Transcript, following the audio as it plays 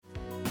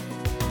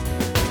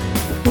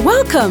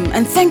Welcome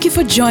and thank you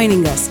for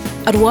joining us.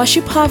 At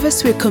Worship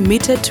Harvest, we're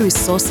committed to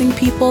resourcing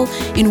people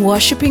in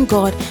worshiping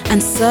God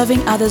and serving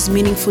others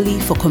meaningfully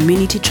for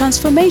community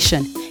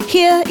transformation.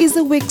 Here is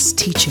the week's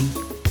teaching.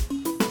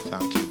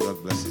 Thank you.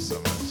 God bless you so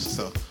much.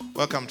 So,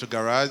 welcome to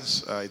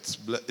Garage.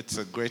 It's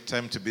a great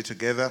time to be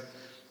together.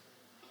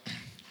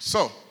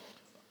 So,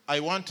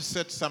 I want to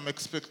set some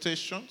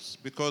expectations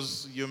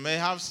because you may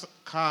have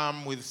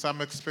come with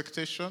some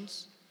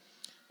expectations,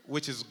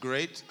 which is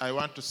great. I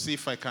want to see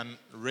if I can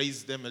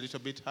raise them a little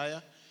bit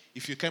higher.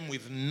 If you came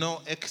with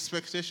no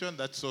expectation,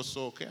 that's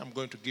also okay. I'm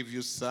going to give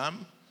you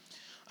some.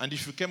 And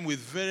if you came with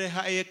very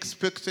high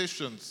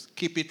expectations,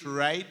 keep it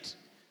right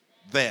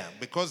there.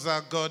 Because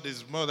our God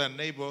is more than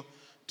able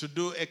to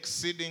do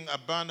exceeding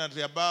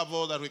abundantly above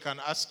all that we can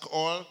ask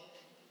or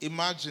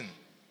imagine.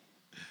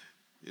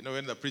 You know,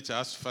 when the preacher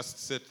has to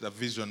first set the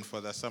vision for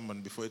the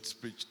sermon before it's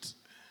preached.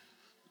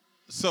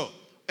 So,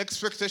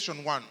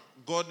 expectation one,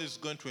 God is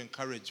going to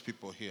encourage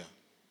people here.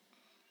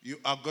 You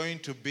are going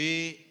to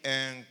be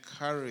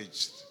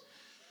encouraged.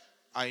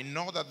 I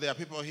know that there are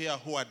people here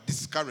who are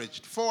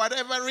discouraged. For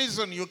whatever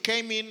reason, you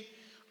came in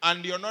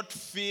and you're not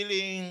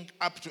feeling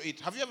up to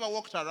it. Have you ever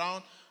walked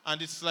around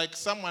and it's like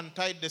someone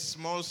tied a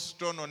small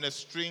stone on a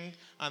string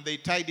and they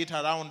tied it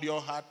around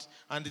your heart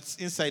and it's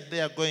inside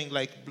there going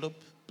like bloop,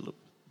 bloop,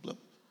 bloop?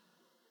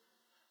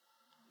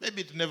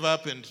 Maybe it never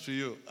happened to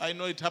you. I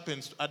know it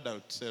happens to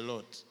adults a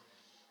lot.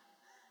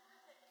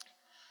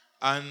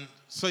 And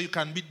so you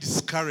can be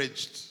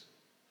discouraged.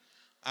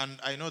 And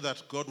I know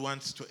that God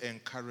wants to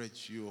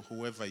encourage you,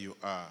 whoever you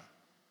are.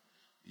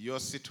 Your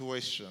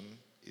situation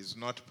is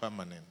not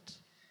permanent.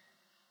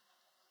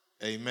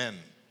 Amen.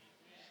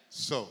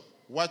 So,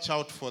 watch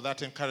out for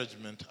that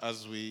encouragement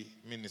as we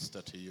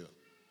minister to you.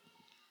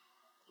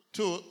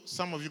 Two,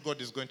 some of you,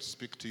 God is going to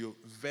speak to you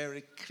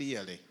very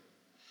clearly.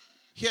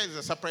 Here is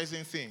a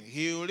surprising thing.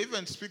 He will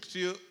even speak to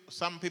you,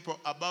 some people,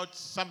 about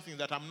something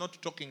that I'm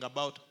not talking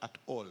about at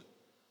all.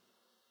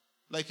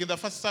 Like in the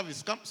first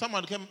service,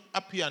 someone came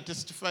up here and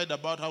testified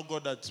about how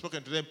God had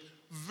spoken to them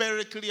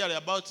very clearly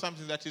about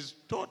something that is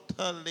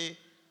totally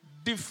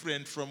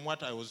different from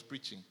what I was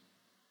preaching.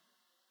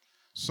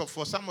 So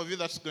for some of you,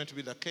 that's going to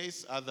be the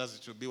case.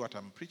 Others, it will be what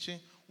I'm preaching.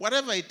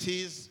 Whatever it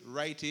is,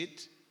 write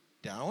it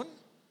down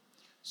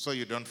so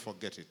you don't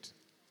forget it.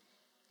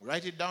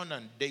 Write it down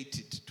and date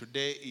it.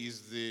 Today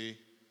is the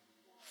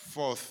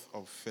 4th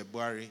of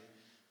February,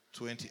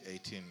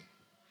 2018.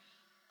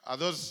 Are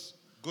those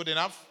good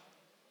enough?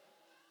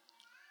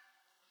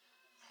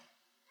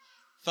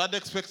 Third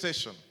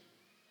expectation.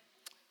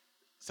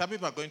 Some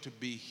people are going to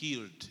be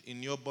healed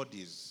in your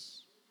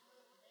bodies.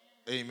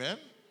 Amen.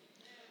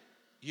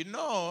 You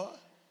know,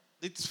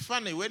 it's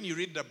funny when you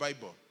read the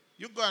Bible.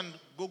 You go and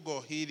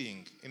Google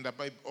healing in the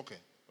Bible. Okay,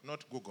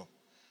 not Google.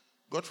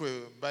 Go to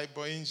a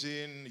Bible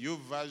engine,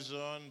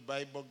 YouVersion,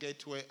 Bible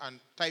Gateway, and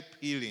type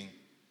healing.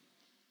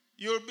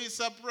 You'll be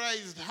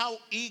surprised how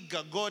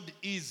eager God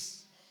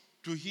is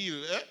to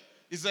heal.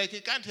 It's like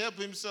he can't help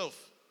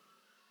himself.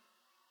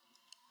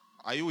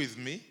 Are you with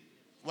me?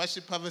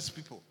 Worship Harvest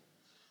people.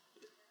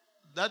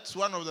 That's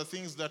one of the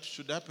things that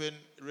should happen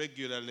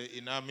regularly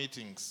in our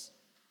meetings.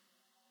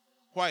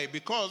 Why?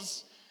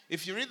 Because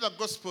if you read the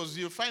Gospels,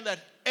 you'll find that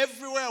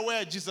everywhere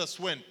where Jesus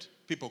went,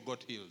 people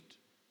got healed.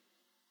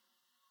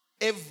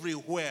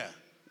 Everywhere.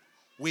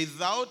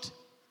 Without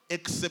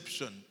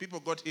exception, people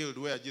got healed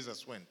where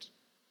Jesus went.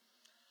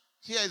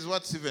 Here is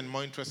what's even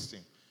more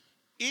interesting.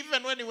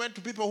 Even when he went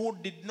to people who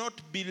did not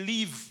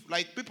believe,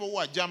 like people who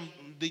are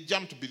they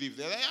jumped to believe.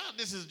 They're like,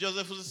 this is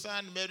Joseph's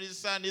son, Mary's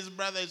son, his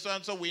brother, so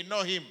and so, we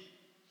know him.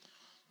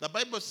 The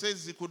Bible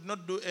says he could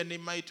not do any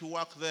mighty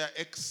work there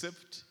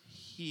except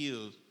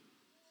heal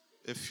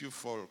a few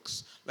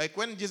folks. Like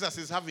when Jesus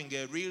is having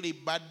a really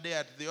bad day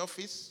at the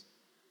office,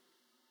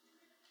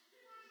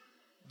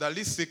 the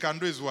least he can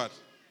do is what?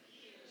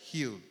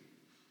 Heal.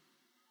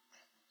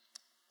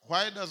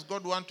 Why does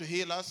God want to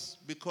heal us?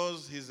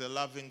 Because he's a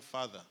loving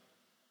Father.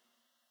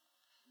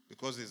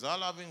 Because he's our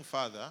loving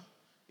Father,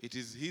 it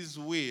is his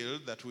will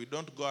that we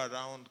don't go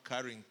around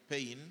carrying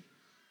pain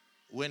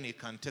when he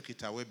can take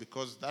it away,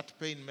 because that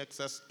pain makes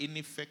us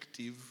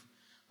ineffective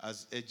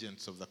as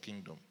agents of the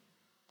kingdom.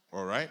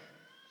 All right?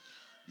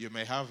 You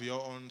may have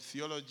your own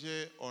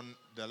theology on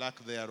the lack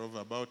thereof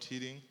about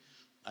healing.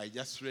 I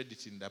just read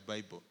it in the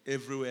Bible.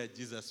 Everywhere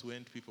Jesus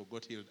went, people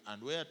got healed.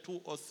 And where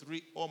 2 or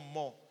 3 or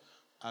more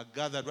are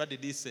gathered, what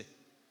did he say?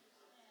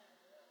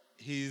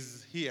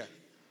 He's here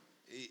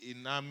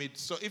in our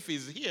midst. So if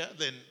he's here,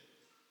 then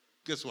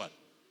guess what?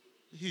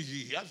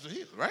 He has to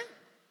heal, right?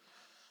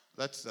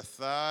 That's the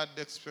third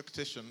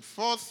expectation.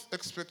 Fourth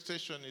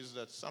expectation is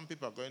that some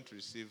people are going to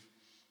receive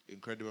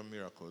incredible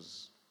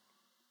miracles.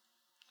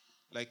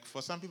 Like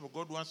for some people,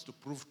 God wants to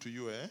prove to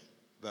you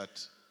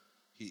that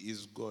he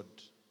is God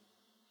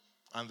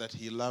and that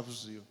he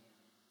loves you.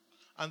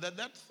 And that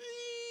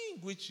thing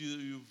which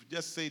you've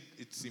just said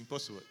it's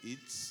impossible,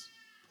 it's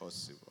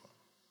possible.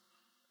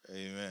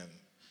 Amen.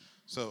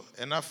 So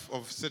enough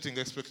of setting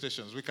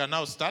expectations. We can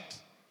now start.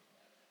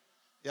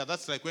 Yeah,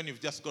 that's like when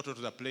you've just got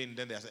onto the plane,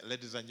 then there's,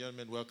 ladies and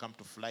gentlemen, welcome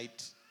to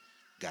flight,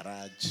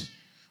 garage.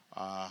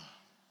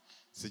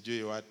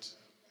 Sijui what?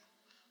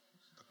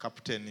 The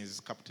captain is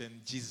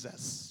Captain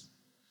Jesus.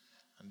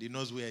 And he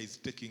knows where he's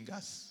taking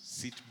us.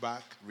 Sit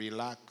back,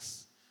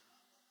 relax,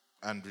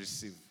 and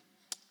receive.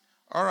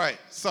 All right,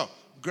 so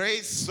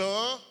grace,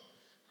 so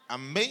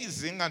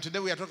amazing. And today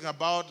we are talking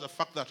about the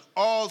fact that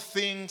all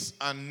things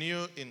are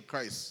new in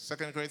Christ. 2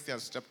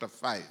 Corinthians chapter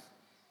 5.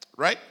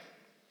 Right?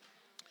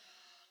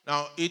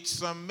 Now,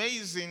 it's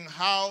amazing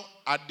how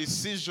a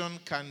decision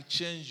can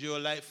change your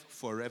life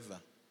forever.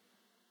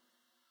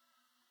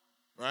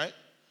 Right?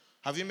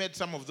 Have you made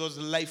some of those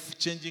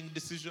life-changing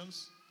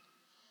decisions?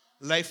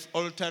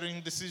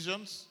 Life-altering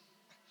decisions?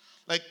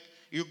 Like,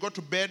 you go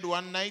to bed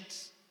one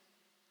night,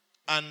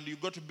 and you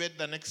go to bed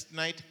the next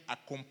night a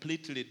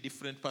completely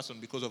different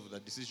person because of the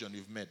decision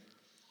you've made.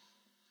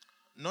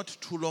 Not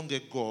too long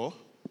ago,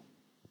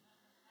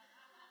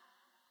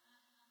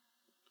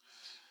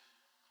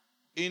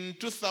 in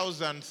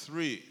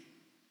 2003,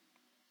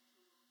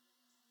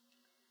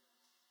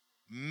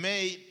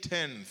 May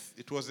 10th,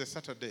 it was a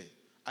Saturday,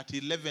 at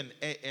 11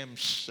 a.m.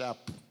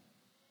 sharp,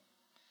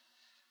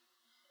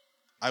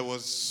 I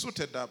was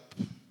suited up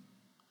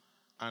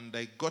and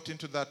I got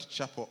into that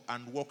chapel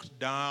and walked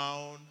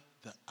down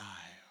the aisle.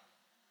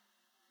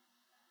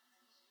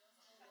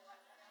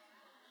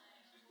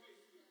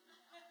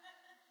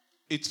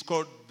 It's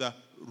called the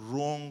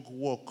wrong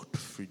walk to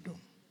freedom.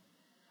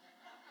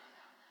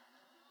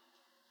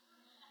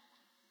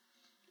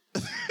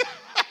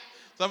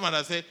 Someone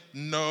has said,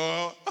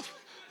 no.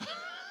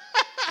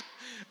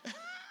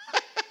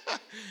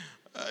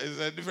 It's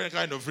a different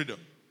kind of freedom.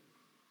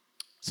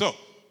 So,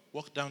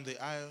 walked down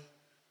the aisle,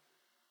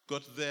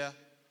 got there,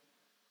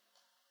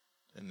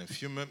 and a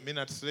few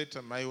minutes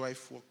later, my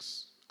wife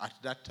walks, at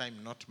that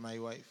time, not my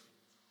wife,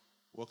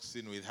 walks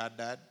in with her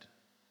dad,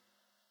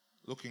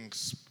 looking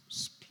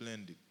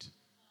splendid.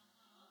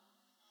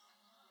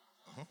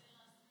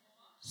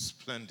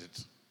 Splendid.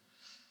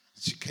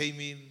 She came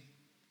in,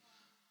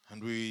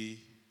 and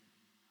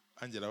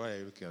Angela, why are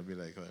you looking at me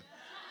like that?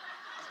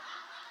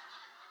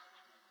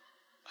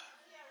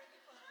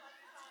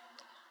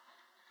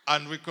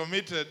 And we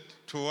committed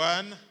to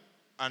one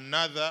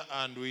another,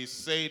 and we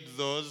said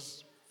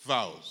those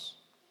vows,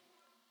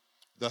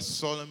 the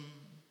solemn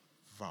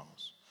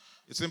vows.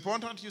 It's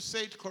important you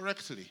say it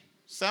correctly.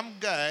 Some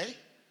guy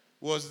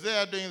was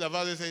there doing the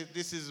vows and said,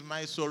 this is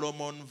my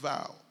Solomon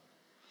vow.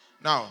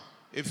 Now,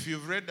 if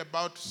you've read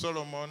about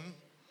Solomon,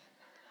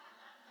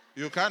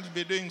 you can't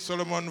be doing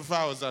Solomon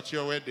vows at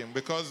your wedding,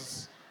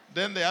 because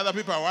then the other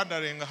people are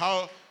wondering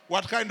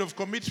what kind of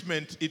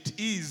commitment it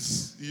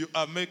is you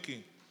are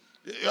making.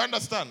 You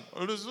understand?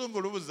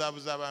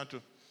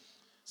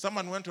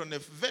 Someone went on a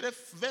very,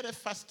 very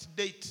fast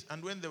date,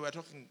 and when they were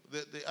talking,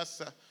 they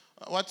asked her,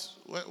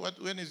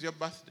 when is your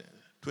birthday?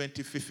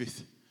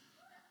 25th.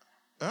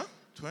 Huh?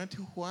 20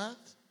 what?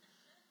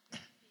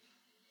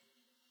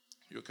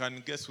 You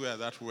can guess where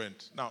that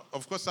went. Now,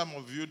 of course, some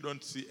of you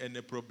don't see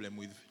any problem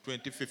with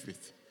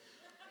 25th.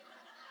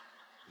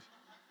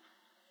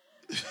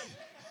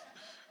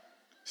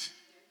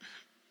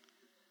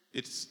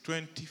 It's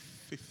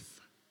 25th.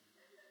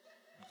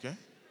 Okay?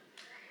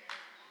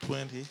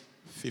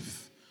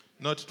 25th.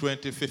 Not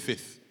 25th.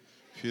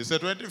 If you say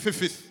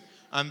 25th,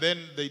 and then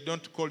they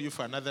don't call you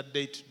for another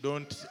date,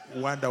 don't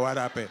wonder what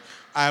happened.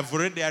 I've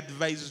already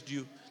advised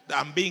you.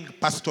 I'm being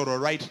pastoral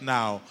right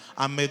now.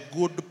 I'm a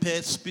good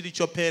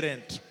spiritual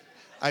parent.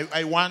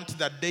 I want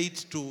the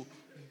date to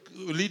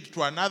lead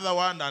to another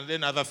one and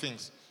then other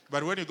things.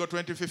 But when you go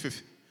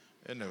 25th,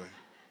 anyway.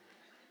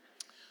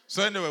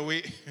 So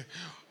anyway,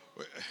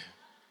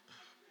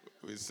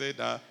 we said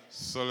our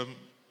solemn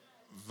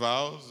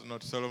vows,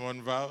 not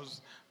Solomon vows.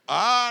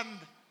 And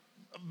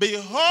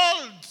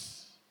behold,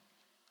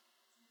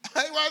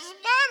 I was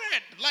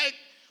married. Like,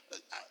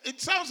 it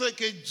sounds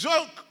like a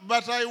joke,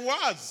 but I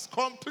was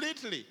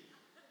completely.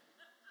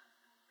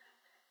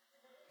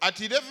 At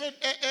 11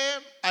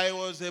 a.m., I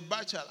was a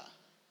bachelor.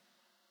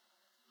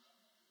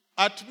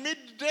 At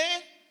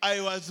midday, I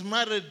was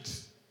married.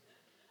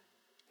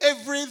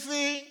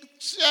 Everything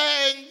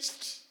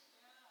changed.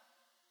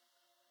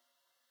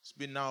 It's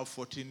been now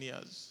 14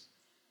 years.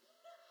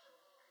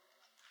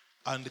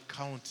 And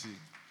counting.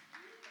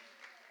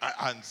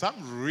 And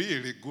some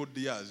really good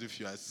years, if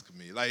you ask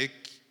me. Like,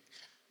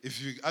 if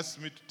you ask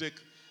me to take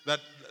that,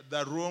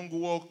 the wrong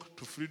walk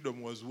to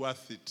freedom was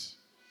worth it.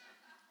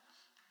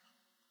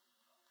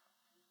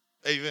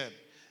 Amen.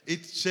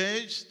 It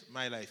changed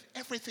my life.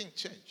 Everything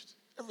changed.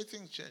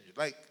 Everything changed.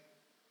 Like,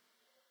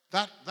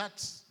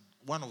 that's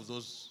one of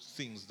those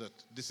things, that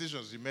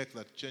decisions you make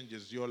that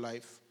changes your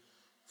life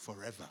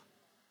forever.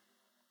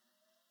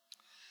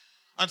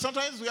 And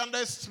sometimes we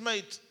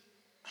underestimate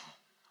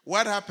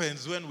what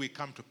happens when we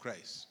come to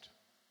Christ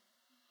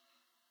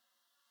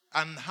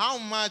and how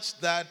much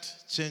that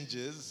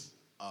changes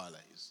our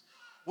lives.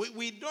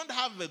 We don't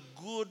have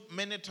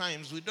many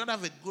times, we don't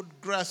have a good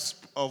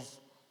grasp of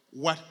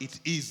what it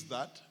is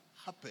that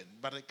happened.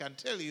 But I can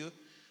tell you,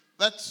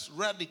 that's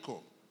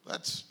radical.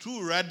 That's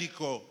too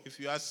radical, if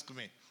you ask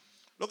me.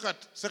 Look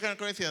at 2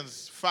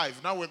 Corinthians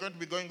 5. Now we're going to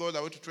be going all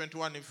the way to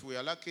 21 if we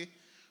are lucky.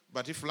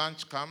 But if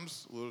lunch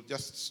comes, we'll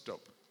just stop.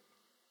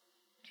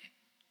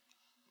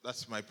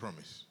 That's my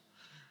promise.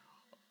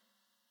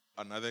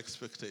 Another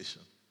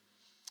expectation.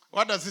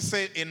 What does it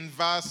say in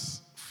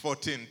verse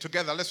 14?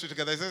 Together, let's read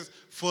together. It says,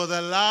 for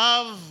the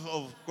love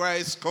of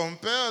Christ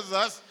compels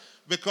us,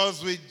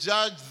 because we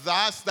judge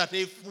thus that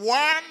if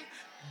one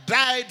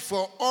died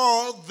for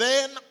all,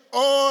 then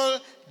all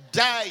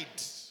died.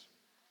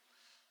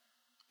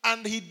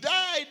 And he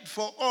died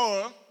for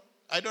all,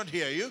 I don't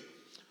hear you,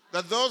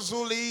 that those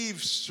who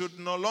live should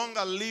no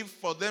longer live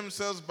for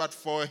themselves, but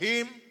for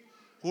him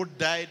who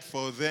died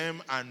for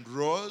them and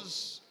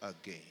rose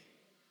again.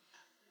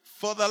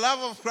 For the love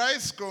of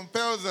Christ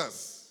compels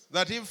us,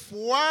 that if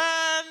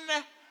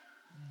one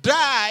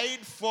died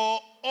for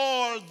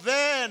all,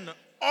 then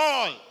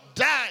all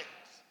died.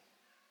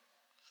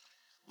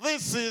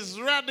 This is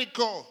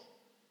radical.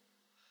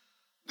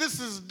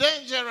 This is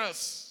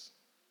dangerous.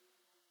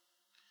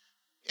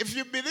 If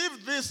you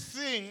believe this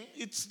thing,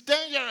 it's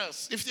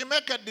dangerous. If you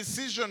make a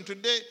decision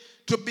today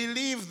to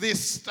believe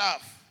this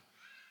stuff,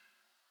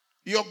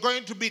 you're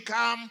going to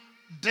become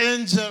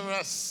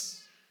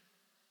dangerous.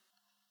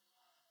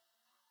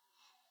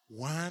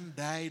 One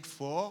died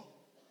for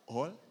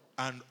all,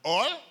 and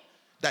all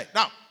died.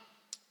 Now,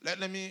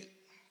 let me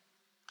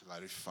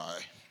clarify.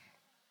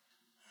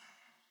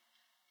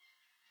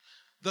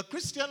 The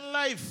Christian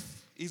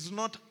life is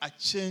not a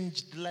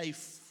changed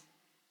life.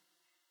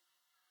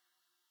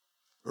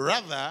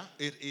 Rather,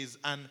 it is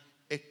an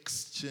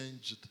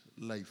exchanged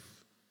life.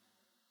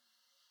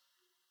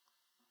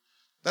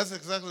 That's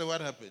exactly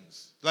what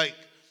happens. Like,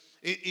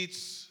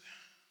 it's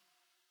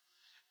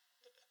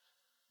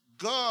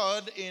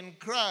God in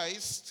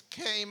Christ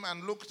came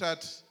and looked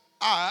at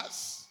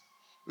us,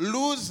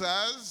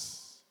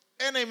 losers,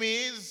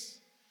 enemies,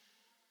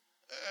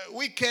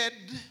 wicked,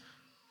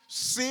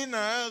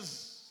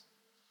 sinners,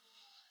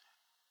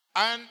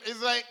 and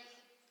it's like,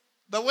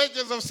 the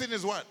wages of sin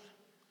is what?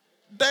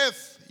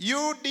 Death.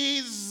 You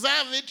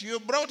deserve it. You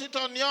brought it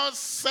on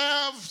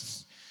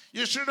yourselves.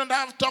 You shouldn't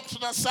have talked to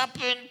the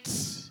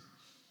serpent.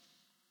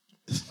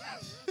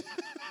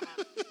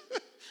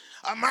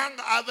 Among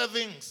other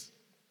things.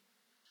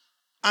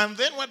 And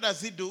then what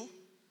does he do?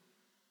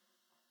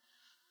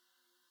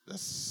 The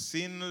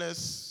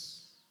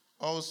sinless,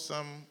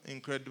 awesome,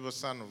 incredible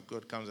Son of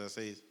God comes and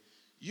says,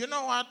 you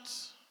know what?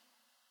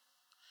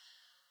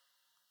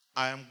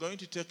 I am going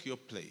to take your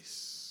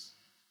place.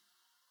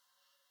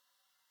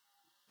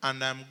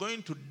 And I'm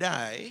going to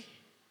die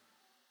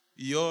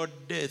your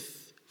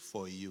death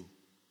for you.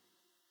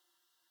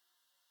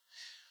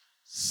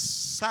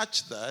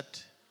 Such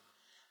that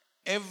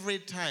every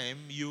time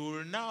you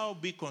will now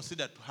be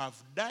considered to have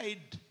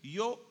died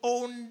your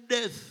own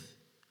death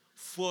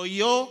for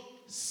your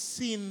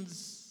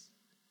sins.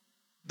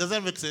 Does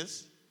that make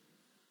sense?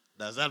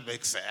 Does that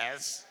make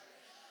sense?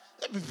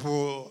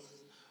 People,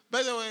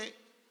 by the way,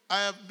 I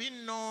have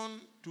been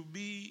known to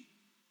be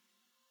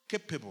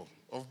capable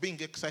of being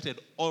excited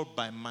all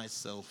by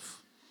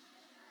myself.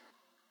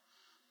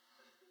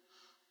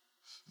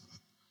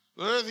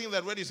 The other thing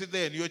that when you sit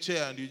there in your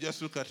chair and you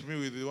just look at me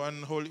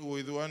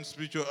with one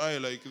spiritual eye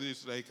like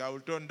this, like I will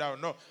turn down.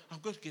 No, I'm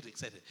going to get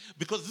excited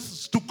because this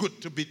is too good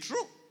to be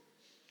true.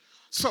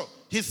 So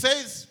he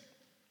says,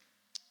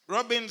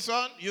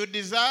 Robinson, you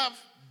deserve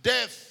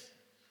death.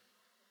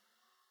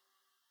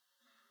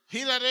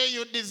 Hillary,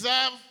 you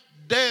deserve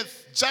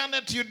death.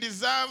 Janet, you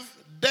deserve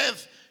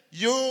death.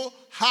 You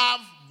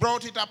have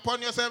brought it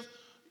upon yourself.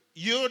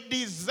 You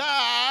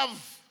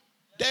deserve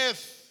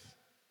death.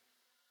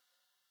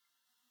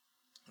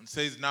 And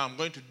says, now I'm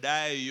going to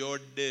die your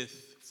death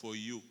for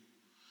you.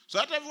 So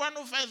that everyone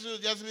who finds you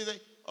just be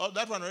like, oh,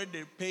 that one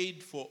already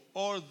paid for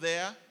all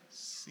their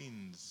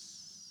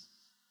sins.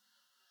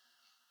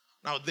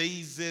 Now there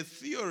is a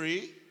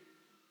theory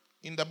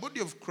in the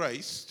body of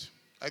Christ.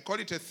 I call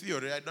it a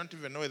theory. I don't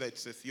even know whether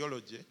it's a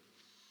theology.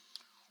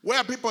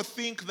 Where people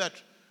think that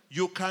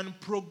you can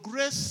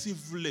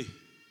progressively,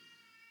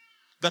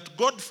 that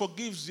God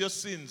forgives your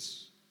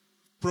sins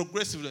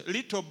progressively,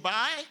 little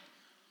by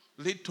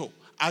little,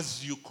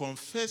 as you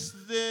confess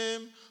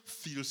them,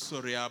 feel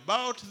sorry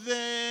about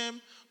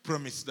them,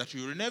 promise that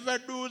you will never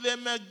do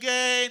them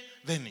again,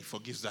 then he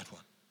forgives that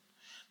one.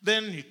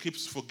 Then he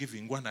keeps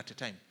forgiving one at a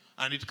time.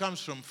 And it comes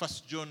from 1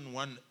 John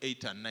 1,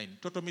 8 and 9.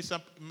 Total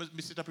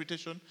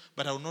misinterpretation,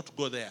 but I will not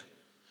go there.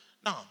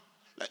 Now,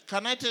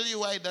 can I tell you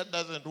why that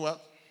doesn't work?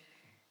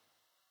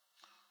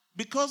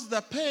 Because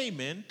the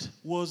payment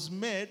was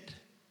made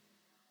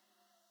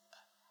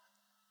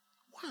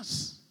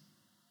once.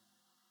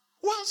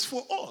 Once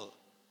for all.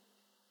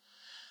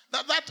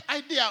 Now that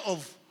idea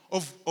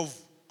of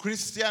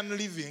Christian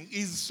living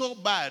is so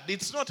bad.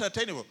 It's not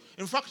attainable.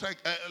 In fact,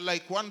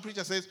 like one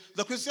preacher says,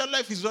 the Christian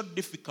life is not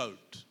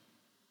difficult.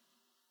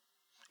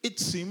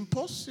 It's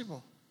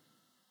impossible.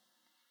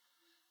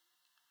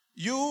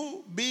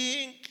 You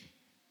being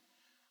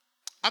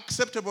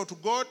acceptable to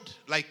God,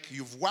 like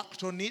you've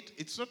worked on it,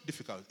 it's not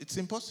difficult. It's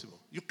impossible.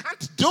 You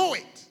can't do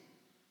it.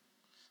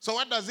 So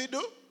what does he do?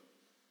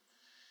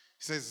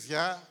 He says,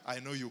 yeah, I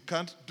know you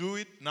can't do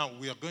it. Now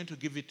we are going to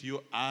give it to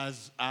you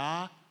as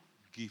a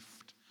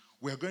gift.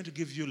 We are going to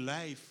give you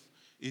life,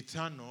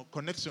 eternal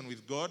connection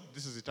with God.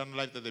 This is eternal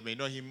life, that they may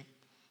know him,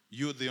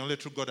 you, the only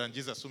true God, and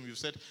Jesus whom you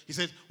said. He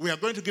said, we are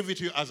going to give it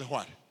to you as a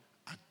what?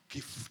 A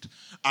gift.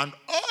 And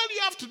all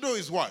you have to do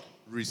is what?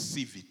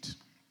 Receive it.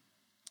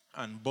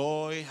 And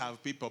boy,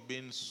 have people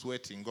been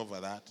sweating over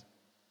that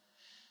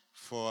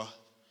for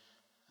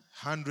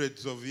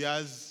hundreds of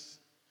years,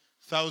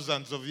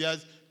 thousands of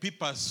years.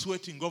 People are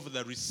sweating over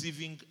the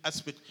receiving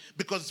aspect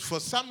because for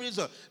some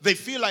reason they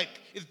feel like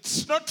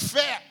it's not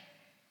fair.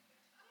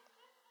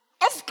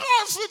 Of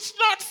course it's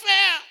not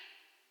fair.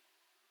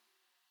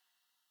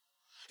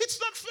 It's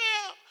not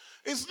fair.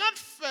 It's not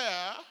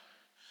fair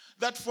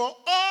that for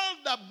all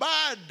the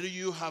bad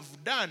you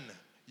have done,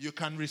 you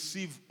can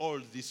receive all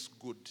this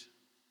good.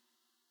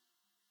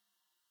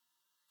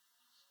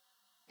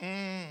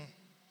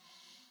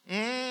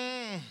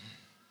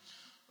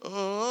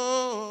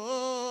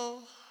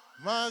 Oh,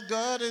 my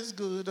God is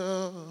good.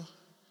 Oh,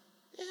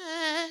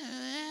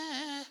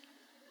 yeah,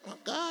 my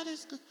God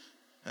is good.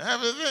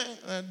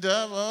 Everything,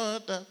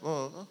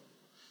 double.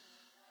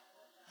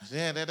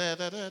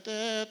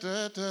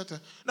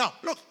 Now,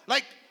 look,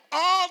 like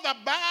all the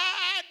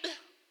bad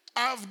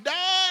I've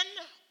done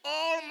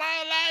all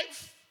my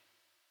life,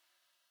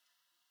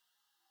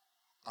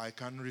 I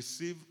can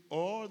receive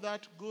all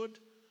that good.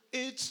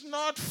 It's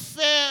not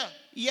fair.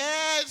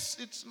 Yes,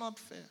 it's not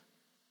fair.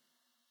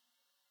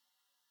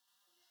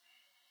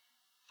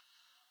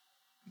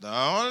 The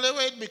only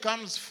way it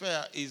becomes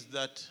fair is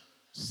that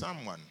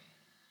someone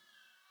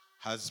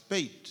has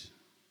paid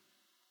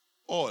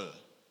all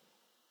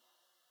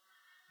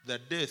the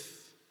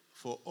death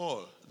for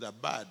all the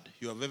bad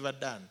you have ever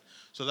done,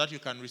 so that you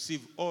can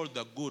receive all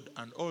the good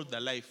and all the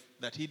life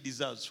that he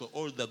deserves for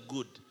all the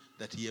good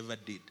that he ever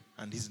did.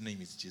 And his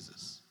name is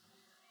Jesus.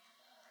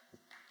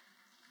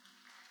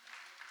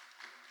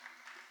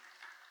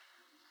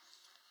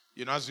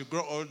 You know, as you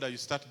grow older, you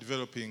start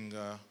developing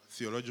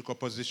theological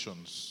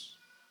positions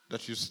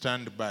that you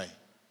stand by.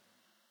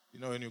 You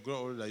know, when you grow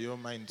older, your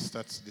mind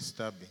starts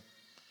disturbing.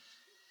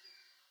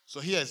 So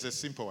here is a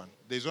simple one.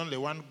 There's only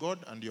one God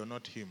and you're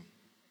not him.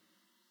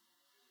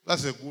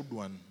 That's a good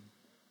one.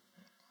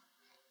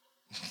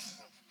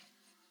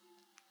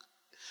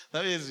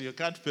 That means you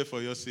can't pay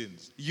for your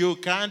sins. You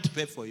can't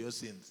pay for your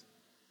sins.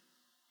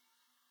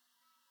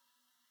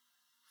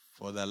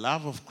 For the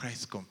love of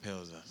Christ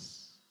compels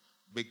us,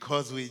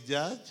 because we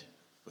judge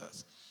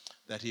first,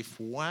 that if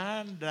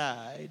one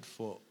died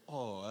for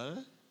all,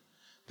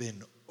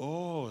 then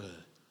all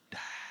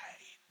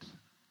died.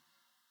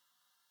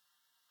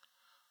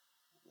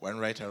 One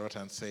writer wrote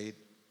and said,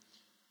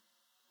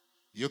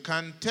 you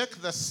can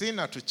take the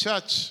sinner to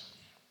church.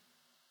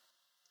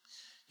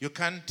 You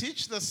can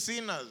teach the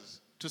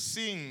sinners to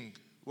sing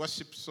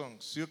worship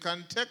songs. You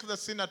can take the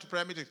sinner to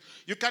prayer meetings.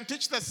 You can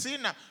teach the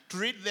sinner to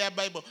read their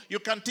Bible. You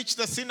can teach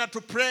the sinner to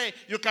pray.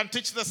 You can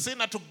teach the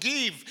sinner to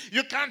give.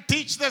 You can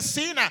teach the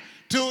sinner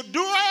to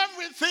do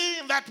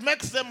everything that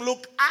makes them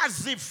look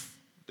as if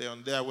they're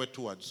on their way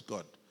towards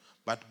God.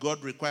 But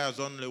God requires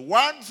only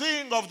one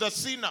thing of the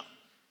sinner: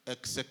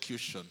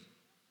 execution.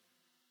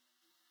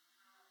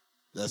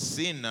 The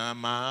sinner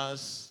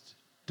must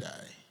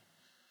die,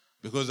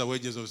 because the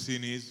wages of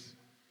sin is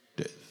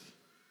death.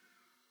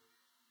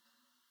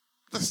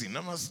 The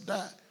sinner must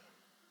die.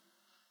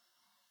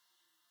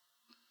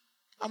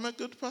 I'm a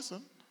good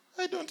person.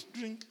 I don't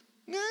drink.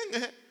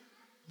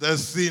 The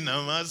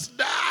sinner must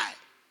die.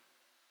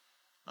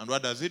 And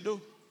what does he do?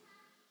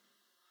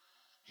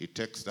 He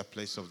takes the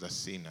place of the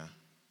sinner,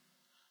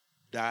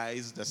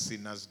 dies the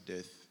sinner's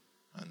death,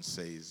 and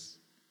says,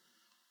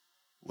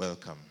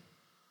 welcome.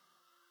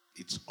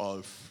 It's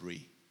all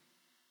free.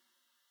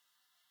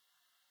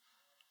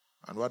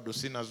 And what do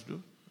sinners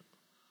do?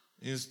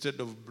 Instead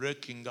of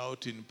breaking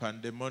out in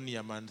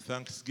pandemonium and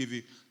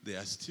thanksgiving, they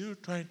are still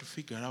trying to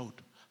figure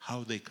out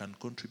how they can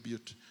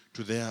contribute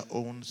to their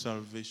own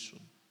salvation.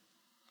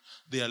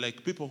 They are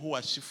like people who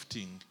are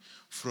shifting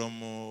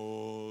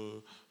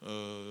from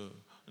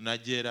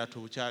Nigeria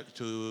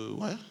to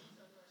where?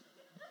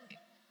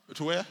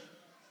 To where?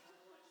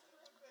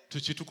 To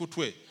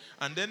Chitukutwe.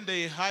 And then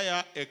they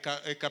hire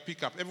a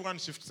pickup. Everyone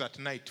shifts at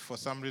night for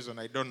some reason.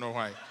 I don't know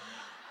why.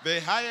 They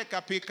hire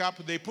a pickup,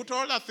 they put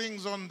all the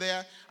things on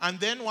there, and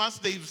then once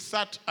they've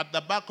sat at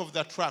the back of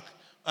the truck,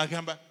 I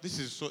remember, this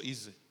is so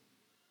easy.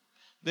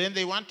 Then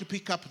they want to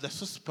pick up the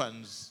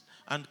saucepans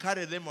and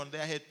carry them on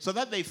their head so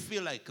that they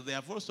feel like they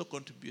have also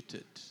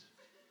contributed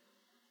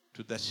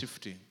to the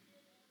shifting.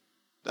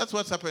 That's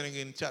what's happening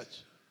in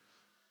church.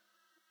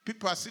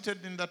 People are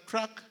seated in the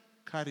truck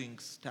carrying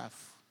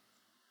stuff.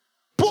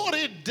 Put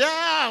it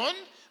down,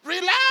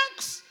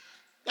 relax.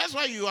 That's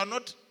why you are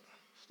not...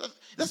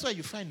 That's why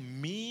you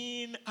find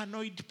mean,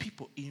 annoyed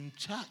people in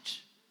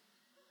church.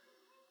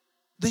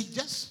 They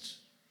just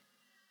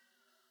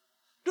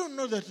do don't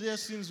know that their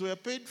sins were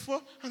paid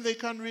for, and they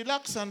can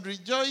relax and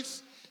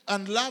rejoice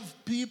and love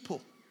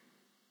people.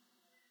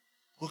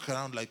 Walk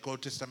around like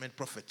Old Testament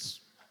prophets.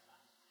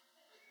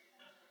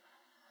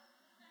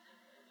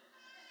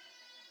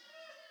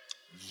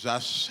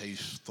 Thus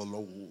says the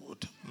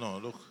Lord. No,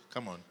 look,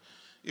 come on.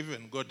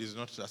 Even God is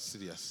not that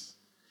serious.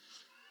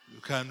 You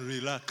can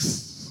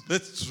relax.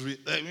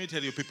 Let me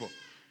tell you, people,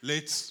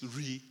 let's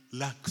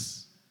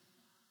relax.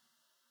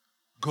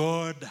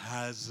 God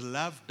has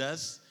loved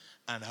us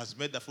and has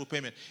made the full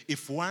payment.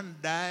 If one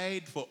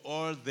died for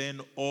all,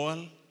 then all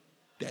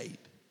died.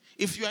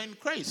 If you are in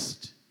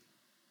Christ,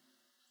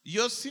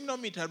 your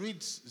sinometer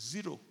reads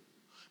 0.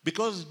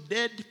 Because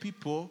dead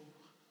people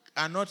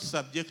are not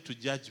subject to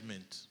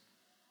judgment.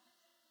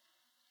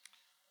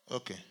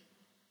 Okay.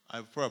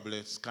 I've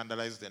probably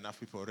scandalized enough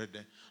people already.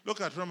 Look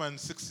at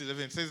Romans 6:11.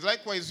 It says,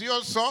 likewise, you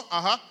also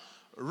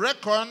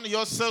reckon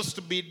yourselves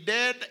to be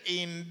dead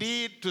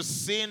indeed to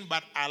sin,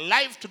 but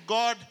alive to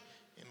God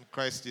in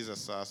Christ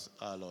Jesus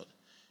our Lord.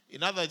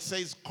 In other words, it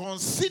says,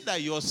 consider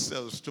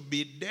yourselves to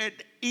be dead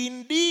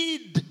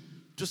indeed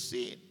to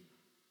sin.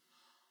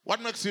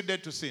 What makes you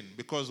dead to sin?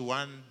 Because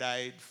one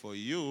died for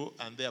you,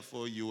 and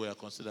therefore you were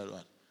considered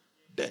what?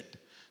 Dead.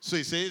 So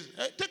he says,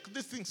 hey, take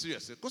this thing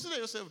seriously. Consider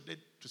yourself dead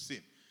to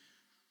sin.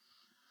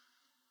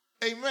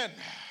 Amen.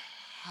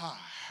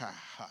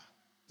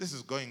 This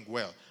is going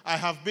well. I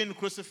have been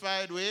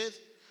crucified with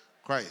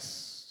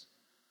Christ.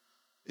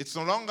 It's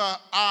no longer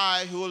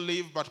I who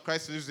live, but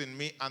Christ lives in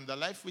me. And the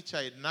life which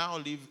I now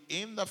live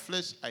in the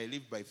flesh, I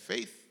live by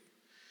faith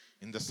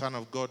in the Son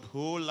of God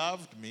who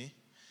loved me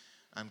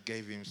and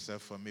gave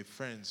himself for me.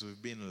 Friends,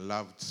 we've been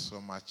loved so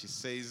much. He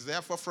says,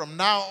 therefore, from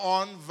now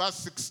on, verse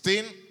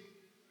 16,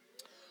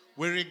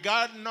 we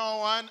regard no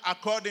one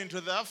according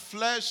to the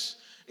flesh,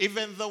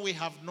 even though we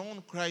have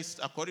known Christ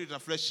according to the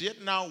flesh,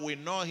 yet now we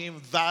know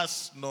him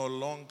thus no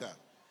longer.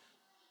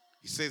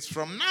 He says,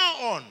 from now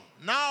on,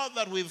 now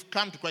that we've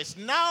come to Christ,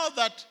 now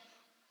that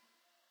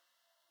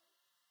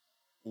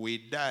we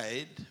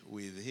died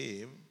with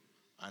him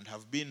and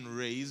have been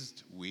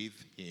raised with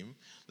him,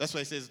 that's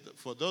why he says,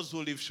 for those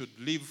who live should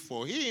live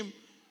for him.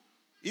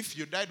 If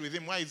you died with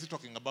him, why is he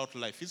talking about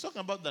life? He's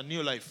talking about the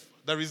new life,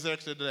 the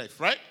resurrected life,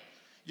 right?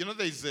 You know,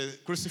 there is a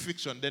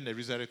crucifixion, then a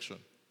resurrection.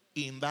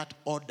 In that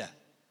order.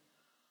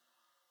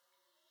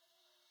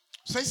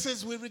 So he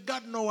says, we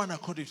regard no one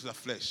according to the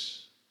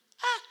flesh.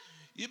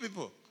 You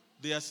people,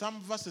 there are some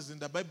verses in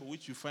the Bible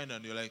which you find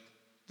and you're like,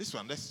 this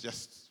one, let's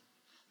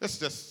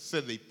just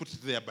say they put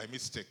it there by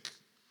mistake.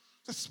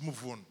 Let's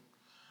move on.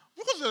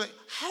 Because you're like,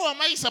 how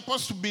am I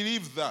supposed to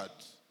believe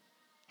that?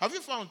 Have you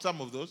found some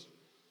of those?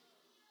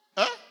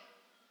 Like,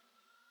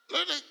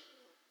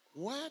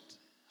 what?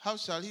 How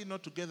shall he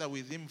not together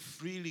with him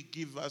freely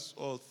give us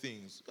all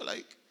things? You're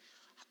like,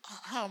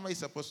 how am I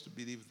supposed to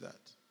believe that?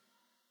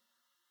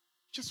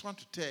 Just want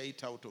to tear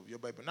it out of your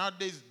Bible.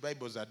 Nowadays,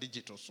 Bibles are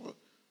digital, so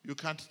you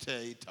can't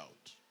tear it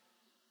out.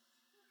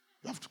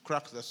 You have to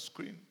crack the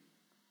screen.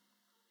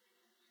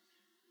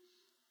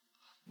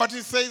 But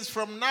it says,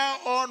 from now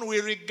on, we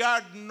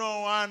regard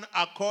no one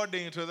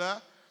according to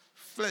the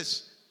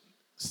flesh.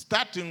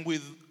 Starting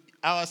with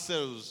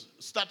ourselves,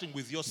 starting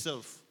with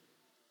yourself.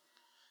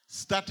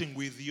 Starting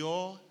with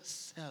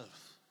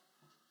yourself.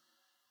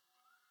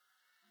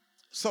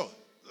 So,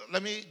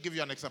 let me give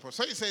you an example.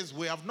 So it says,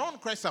 we have known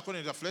Christ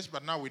according to the flesh,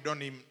 but now we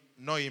don't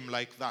know him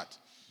like that.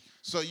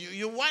 So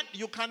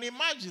you can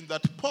imagine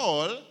that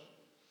Paul,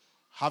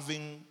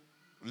 having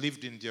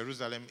lived in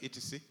Jerusalem,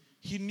 etc.,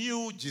 he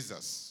knew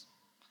Jesus.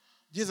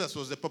 Jesus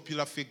was a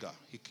popular figure.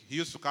 He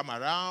used to come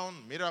around,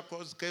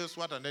 miracles, chaos,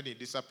 what, and then he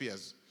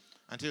disappears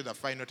until the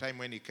final time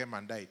when he came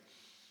and died.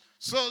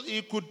 So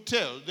he could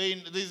tell,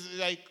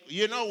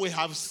 we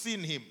have seen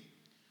him.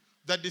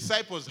 The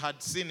disciples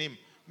had seen him.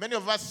 Many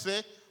of us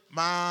say,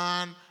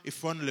 man,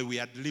 if only we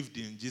had lived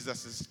in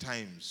Jesus'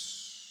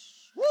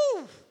 times.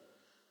 Woo!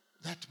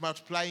 That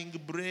multiplying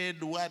bread,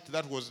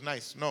 that was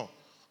nice. No,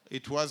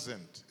 it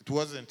wasn't. It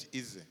wasn't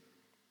easy.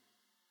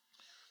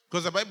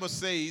 Because the Bible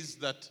says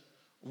that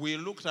we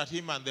looked at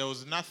him and there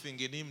was nothing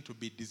in him to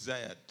be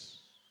desired.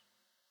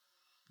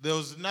 There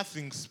was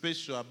nothing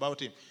special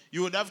about him.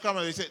 You would have come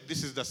and say,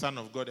 this is the Son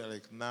of God. You're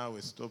like, now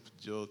stop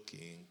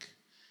joking.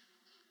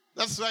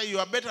 That's why you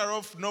are better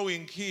off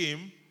knowing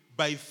him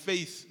by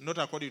faith, not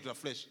according to the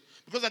flesh.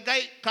 Because a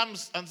guy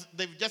comes and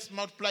they've just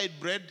multiplied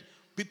bread,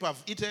 people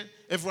have eaten,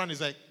 everyone is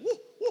like, woo,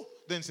 woo.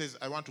 Then says,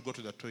 I want to go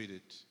to the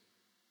toilet.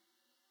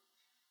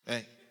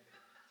 Hey.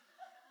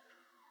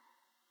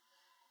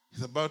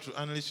 He's about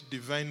to unleash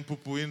divine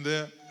poo-poo in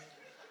there.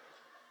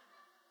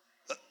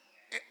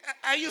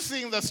 Are you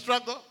seeing the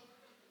struggle?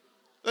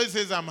 He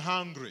says, I'm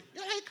hungry.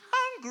 You're like,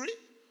 hungry?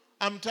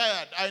 I'm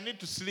tired. I need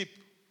to sleep.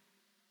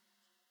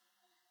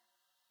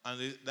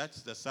 And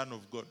that's the Son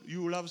of God.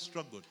 You will have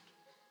struggled.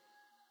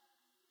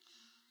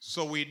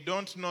 So we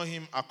don't know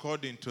him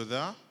according to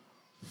the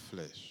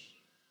flesh.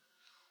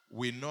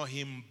 We know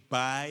him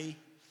by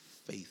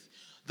faith.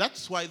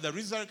 That's why the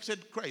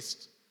resurrected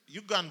Christ,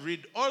 you can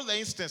read all the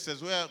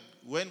instances where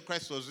when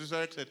Christ was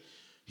resurrected,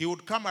 he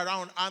would come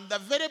around, and the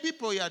very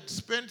people he had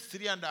spent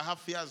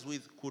 3.5 years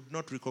with could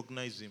not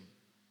recognize him.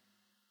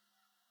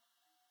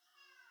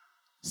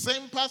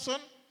 Same person,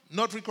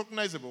 not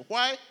recognizable.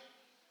 Why?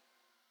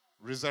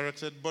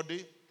 Resurrected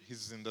body,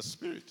 he's in the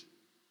spirit.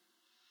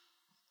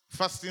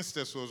 First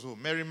instance was who?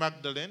 Mary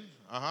Magdalene,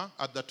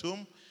 at the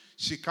tomb.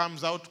 She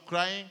comes out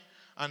crying,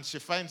 and she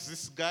finds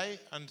this guy,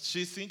 and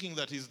she's thinking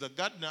that he's the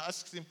gardener,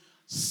 asks him,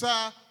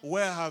 "Sir,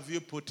 where have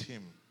you put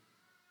him?"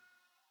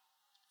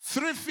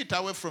 3 feet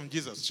away from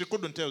Jesus. She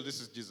couldn't tell this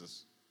is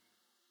Jesus.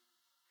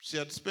 She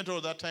had spent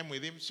all that time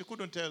with him. She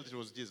couldn't tell it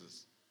was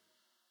Jesus.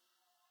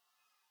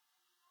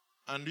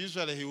 And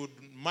usually he would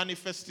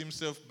manifest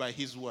himself by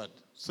his word.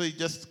 So he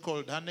just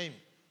called her name,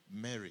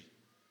 Mary.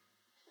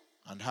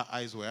 And her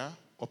eyes were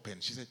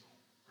open. She said,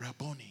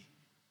 "Rabboni."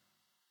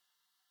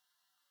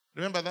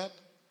 Remember that?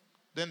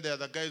 Then there are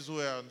the guys who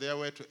were on their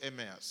way to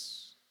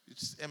Emmaus.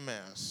 It's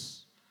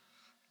Emmaus,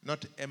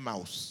 not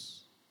Emmaus.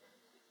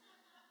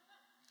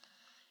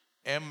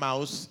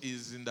 Emmaus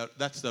is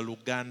that's the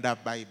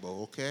Luganda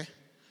Bible, okay?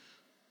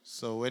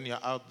 So when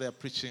you're out there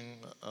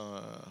preaching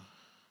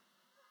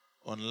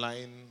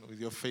online with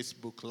your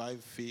Facebook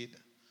live feed,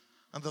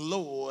 and the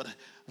Lord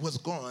was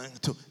going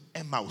to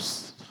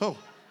Emmaus. Oh,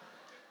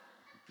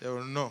 they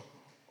will know.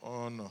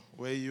 Oh no,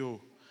 where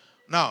you?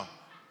 Now,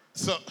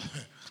 so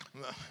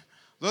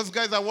those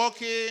guys are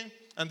walking,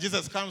 and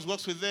Jesus comes,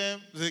 walks with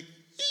them. He's like,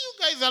 "Hey, you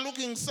guys are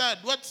looking sad.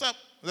 What's up?"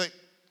 Like,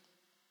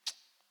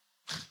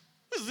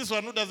 who's this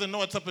one who doesn't know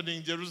what's happening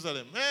in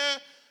Jerusalem?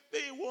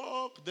 They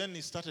walk. Then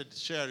he started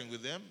sharing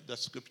with them the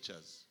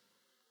scriptures.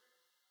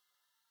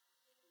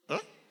 Huh?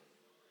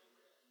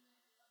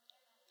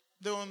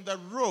 They were on the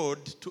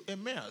road to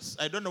Emmaus.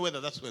 I don't know whether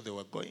that's where they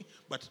were going,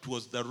 but it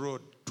was the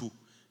road to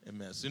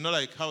Emmaus. You know,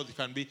 like how it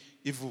can be,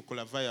 ivu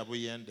kulavaya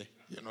buyende,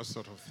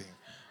 sort of thing.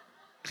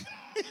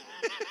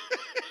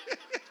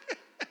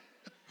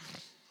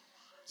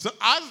 So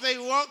as they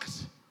walked,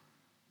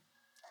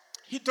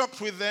 he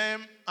talked with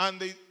them, and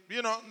they,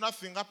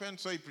 nothing happened,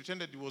 so he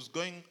pretended he was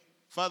going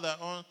further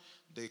on.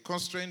 They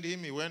constrained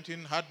him. He went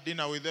in, had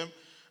dinner with them,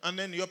 and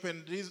then he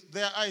opened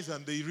their eyes,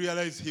 and they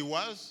realized he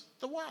was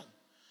the one.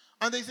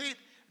 And they said,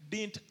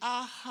 "Didn't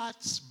our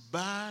hearts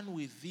burn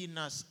within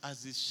us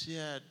as he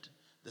shared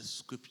the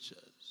scriptures?"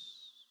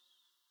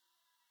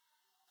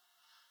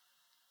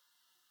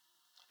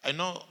 I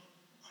know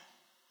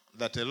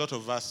that a lot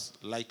of us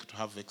like to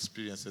have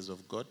experiences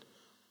of God,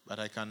 but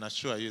I can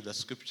assure you the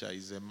scripture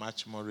is a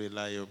much more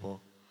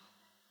reliable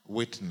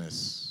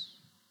witness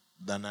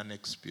than an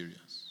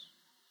experience.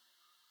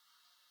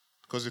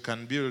 Because you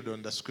can build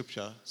on the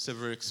scripture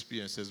several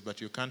experiences,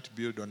 but you can't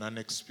build on an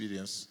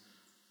experience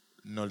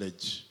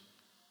knowledge.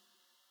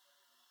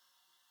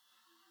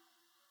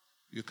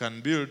 You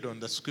can build on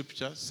the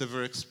scripture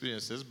several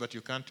experiences, but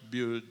you can't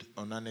build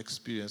on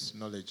unexperienced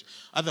knowledge.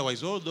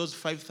 Otherwise, all those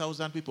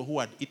 5,000 people who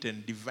had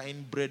eaten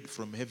divine bread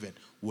from heaven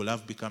will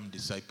have become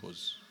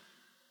disciples.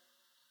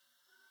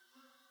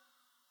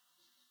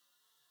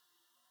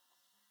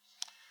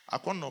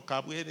 Akono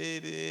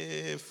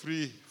kabwere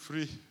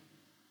free.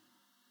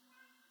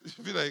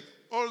 It be like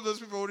all those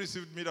people who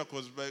received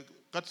miracles by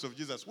cuts of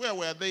Jesus. Where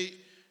were they?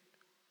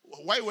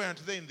 Why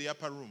weren't they in the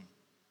upper room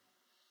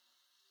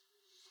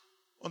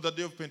on the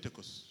day of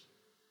Pentecost?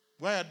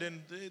 Why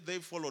didn't they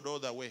followed all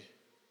the way?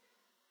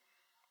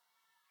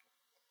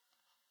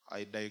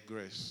 I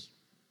digress.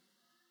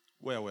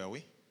 Where were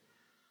we?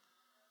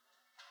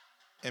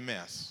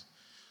 Emmaus.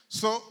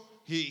 So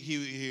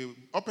he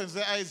opens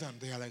their eyes, and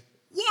they are like,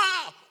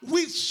 "Wow,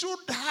 we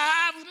should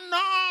have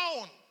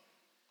known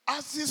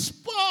as he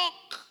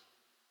spoke."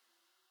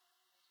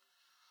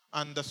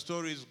 And the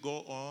stories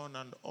go on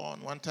and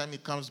on. One time he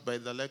comes by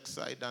the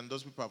lakeside, and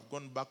those people have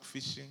gone back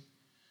fishing.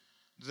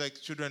 It's like,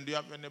 "Children, do you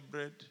have any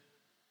bread?"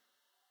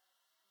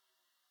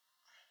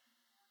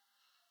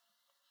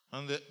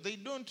 And they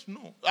don't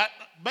know.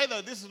 By the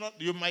way, this is not,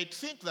 you might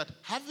think that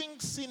having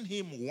seen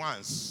him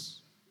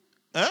once,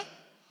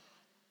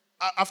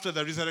 after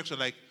the resurrection,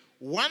 like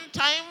one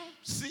time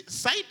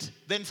sight,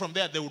 then from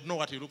there they would know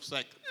what he looks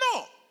like.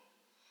 No.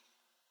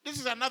 This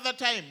is another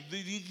time.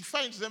 He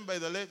finds them by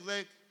the lake,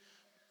 like,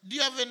 "Do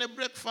you have any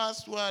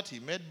breakfast?" What? He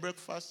made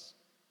breakfast.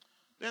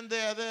 Then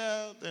they are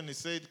there. Then he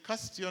said,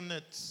 "Cast your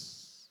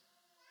nets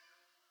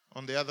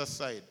on the other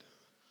side."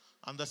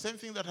 And the same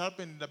thing that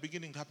happened in the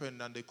beginning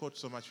happened, and they caught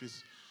so much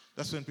fish.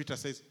 That's when Peter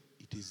says,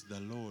 "It is the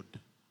Lord."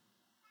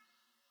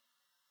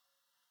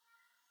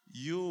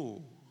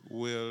 You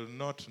will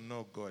not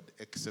know God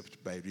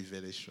except by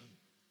revelation.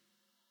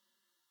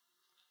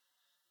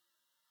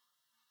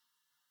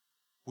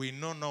 We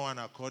know no one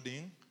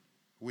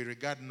we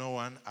regard no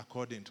one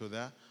according to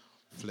the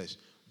flesh.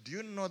 Do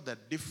you know the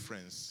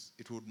difference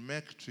it would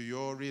make to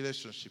your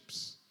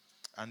relationships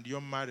and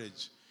your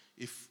marriage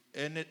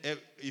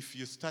if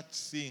you start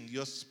seeing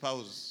your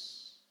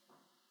spouse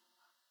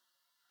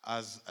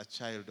as a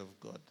child of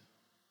God?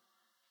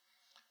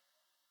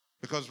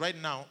 Because right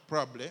now,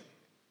 probably,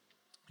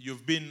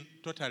 you've been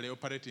totally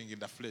operating in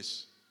the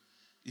flesh.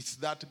 It's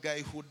that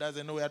guy who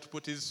doesn't know where to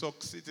put his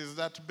socks. It is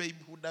that babe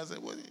who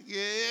doesn't.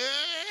 Yeah.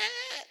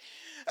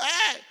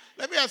 Hey,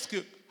 let me ask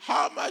you,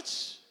 how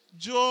much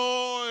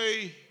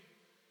joy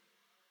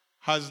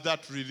has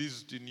that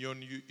released in your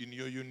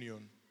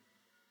union?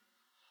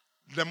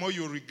 The more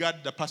you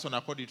regard the person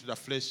according to the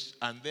flesh,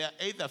 and they are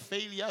either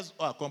failures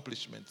or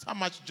accomplishments. How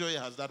much joy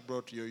has that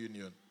brought to your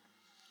union?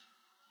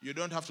 You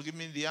don't have to give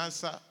me the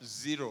answer.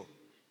 0.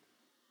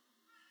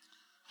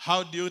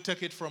 How do you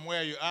take it from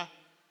where you are?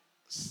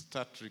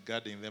 Start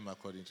regarding them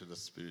according to the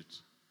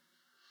Spirit.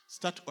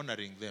 Start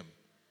honoring them.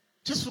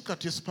 Just look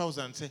at your spouse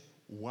and say,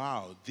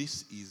 wow,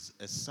 this is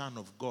a son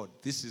of God.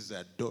 This is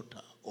a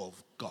daughter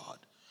of God.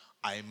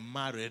 I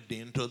married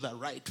into the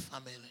right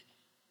family.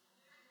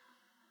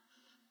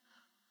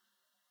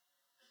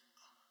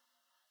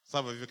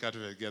 Some of you can't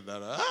even get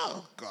that.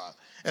 Oh, God.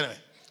 Anyway,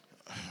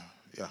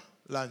 yeah,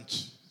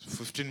 lunch,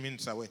 15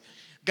 minutes away.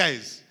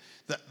 Guys,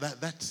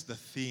 that's the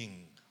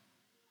thing.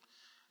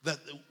 That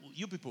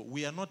you people,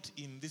 we are not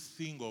in this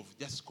thing of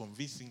just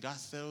convincing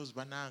ourselves,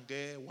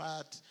 banange,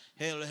 what,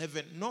 hell,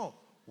 heaven. No,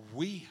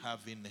 we have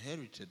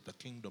inherited the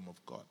kingdom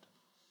of God.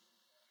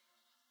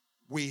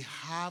 We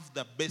have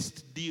the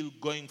best deal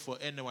going for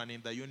anyone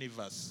in the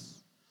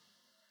universe.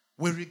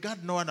 We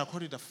regard no one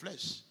according to the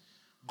flesh.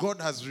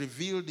 God has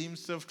revealed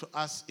himself to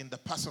us in the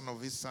person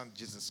of his son,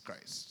 Jesus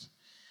Christ.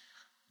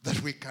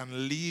 That we can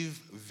live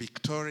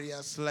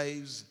victorious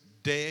lives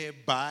day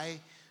by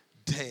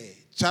day.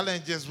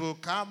 Challenges will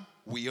come,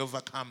 we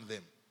overcome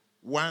them,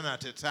 one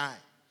at a time.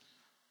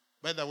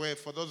 By the way,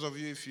 for those of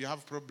you, if you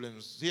have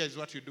problems, here is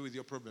what you do with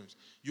your problems.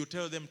 You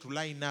tell them to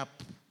line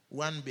up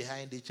one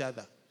behind each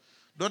other.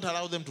 Don't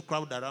allow them to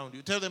crowd around.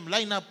 You tell them,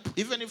 line up.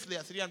 Even if there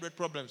are 300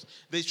 problems,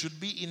 they should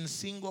be in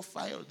single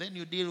file. Then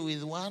you deal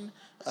with one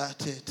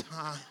at a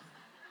time.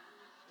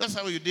 That's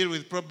how you deal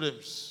with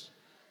problems.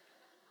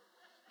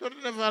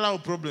 Don't never allow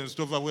problems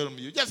to overwhelm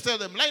you. Just tell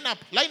them, line up,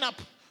 line up.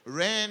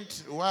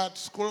 Rent, what,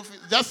 school fees,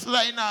 just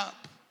line up.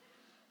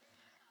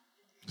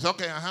 It's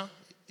okay,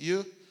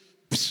 You,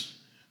 psh.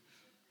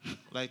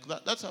 Like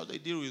that. That's how they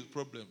deal with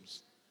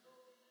problems.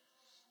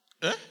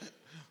 Eh?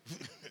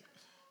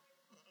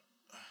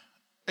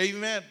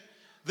 Amen.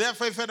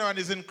 Therefore, if anyone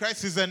is in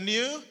Christ, is a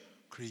new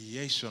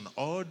creation.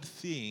 Old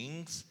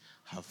things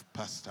have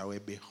passed away.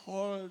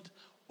 Behold,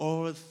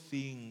 all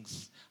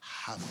things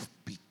have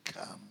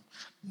become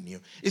new.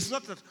 It's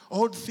not that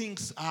old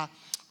things are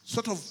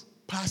sort of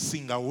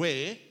passing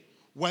away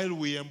while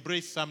we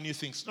embrace some new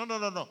things.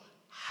 No.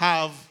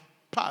 Have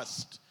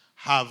passed,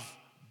 have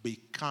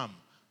become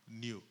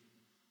new.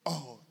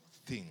 All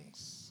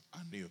things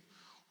are new.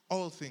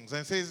 All things.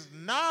 And it says,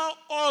 now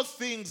all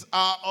things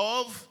are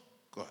of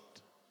God.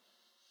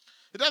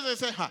 It doesn't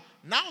say,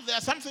 now there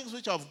are some things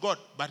which are of God,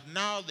 but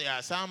now there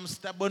are some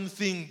stubborn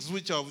things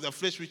which are of the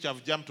flesh which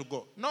have jumped to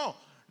God. No.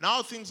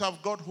 Now things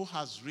of God who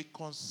has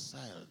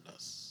reconciled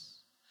us.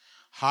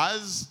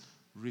 Has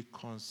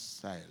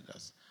reconciled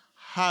us.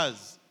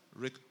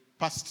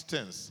 Past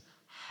tense.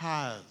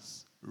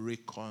 Has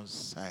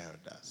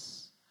reconciled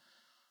us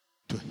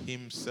to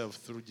himself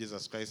through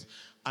Jesus Christ,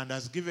 and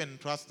has given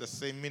to us the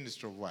same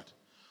ministry of what?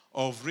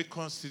 Of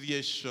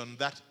reconciliation.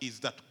 That is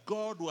that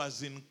God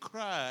was in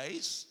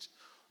Christ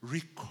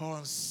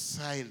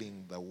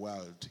reconciling the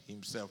world to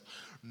himself,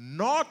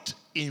 not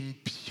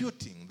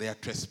imputing their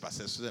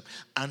trespasses to them,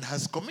 and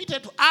has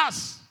committed to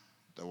us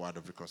the word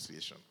of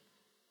reconciliation.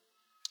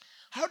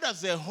 How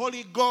does the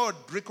holy God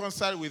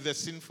reconcile with the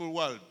sinful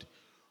world?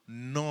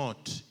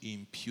 Not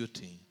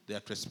imputing their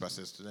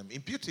trespasses to them.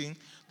 Imputing,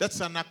 that's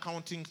an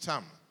accounting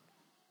term.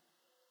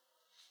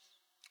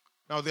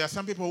 Now, there are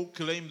some people who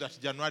claim that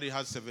January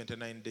has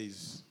 79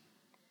 days.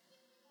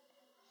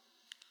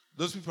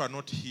 Those people are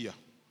not here.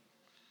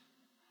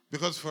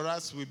 Because for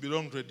us, we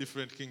belong to a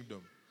different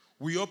kingdom.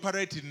 We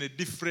operate in a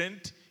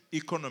different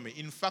economy.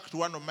 In fact,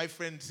 one of my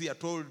friends here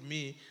told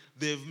me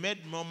they've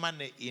made more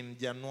money in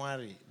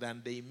January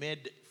than they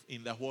made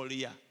in the whole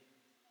year.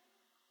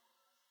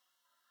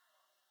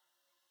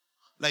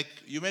 Like,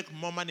 you make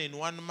more money in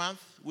 1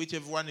 month, which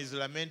everyone is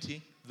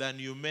lamenting, than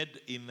you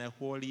made in a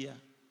whole year.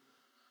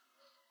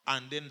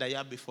 And then the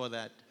year before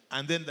that.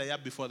 And then the year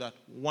before that.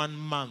 1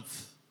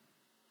 month.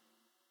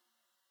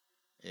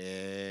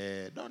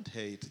 Don't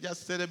hate.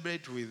 Just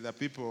celebrate with the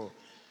people.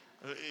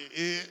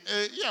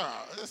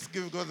 Let's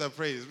give God the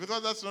praise.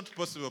 Because that's not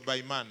possible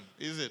by man,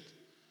 is it?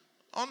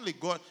 Only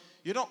God.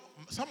 You know,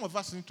 some of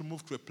us need to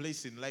move to a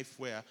place in life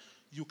where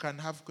you can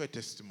have quite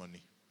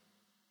testimony.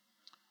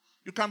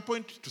 You can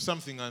point to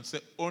something and say,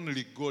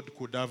 only God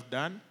could have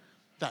done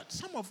that.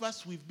 Some of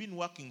us, we've been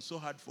working so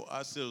hard for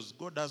ourselves.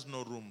 God has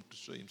no room to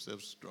show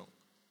himself strong.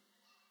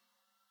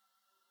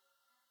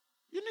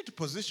 You need to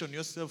position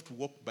yourself to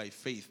walk by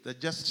faith. The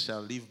just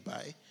shall live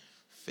by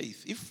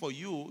faith. If for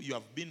you, you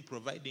have been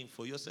providing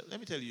for yourself, let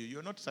me tell you,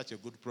 you're not such a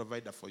good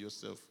provider for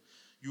yourself.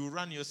 You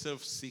run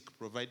yourself sick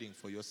providing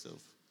for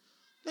yourself.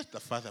 Let the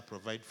Father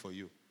provide for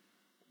you.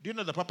 Do you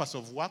know the purpose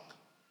of work?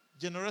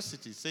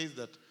 Generosity says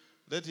that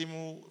let him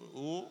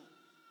who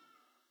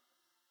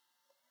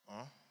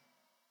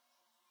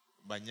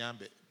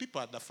Banyambe.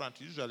 People at the front,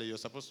 usually you're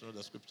supposed to know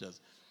the scriptures.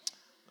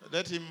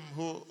 Let him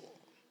who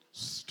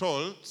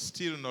stole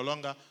steal no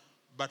longer,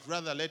 but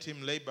rather let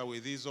him labor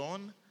with his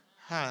own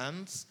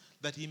hands,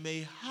 that he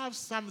may have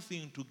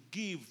something to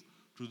give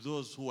to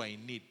those who are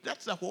in need.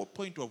 That's the whole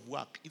point of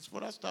work. It's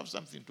for us to have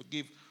something to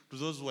give to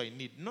those who are in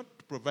need, not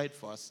to provide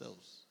for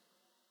ourselves.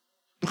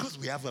 Because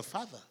we have a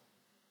Father.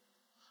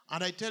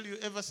 And I tell you,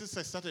 ever since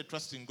I started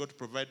trusting God to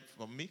provide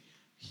for me,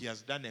 He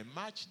has done a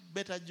much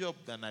better job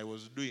than I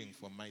was doing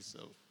for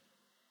myself.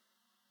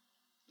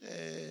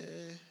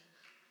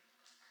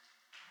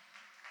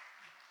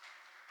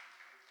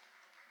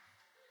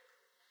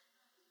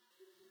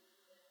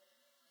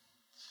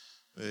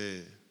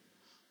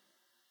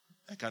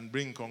 I can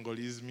bring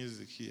Congolese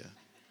music here.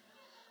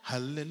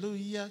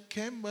 Hallelujah,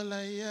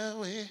 Kembala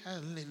Yahweh,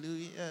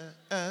 hallelujah.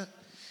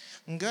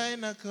 Ngai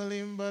na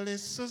kolimba le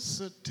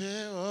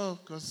sosote o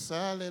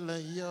kosale la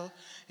yo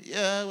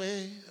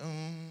Yahweh.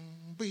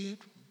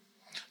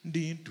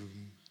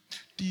 Didum,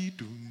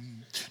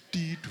 didum,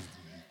 didum,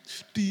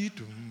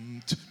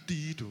 didum,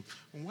 didum.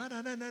 What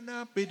na na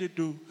na do?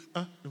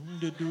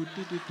 Do.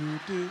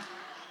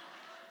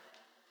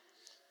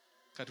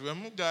 Katuwe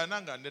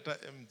mugana nga ndeta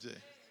MJ.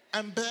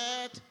 I'm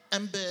bad.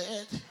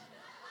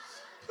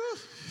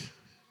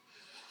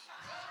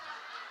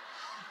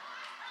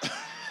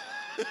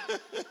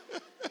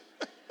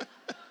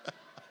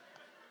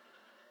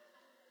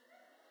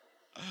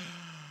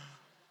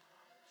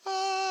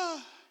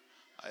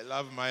 I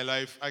love my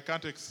life. I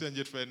can't exchange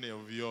it for any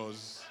of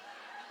yours.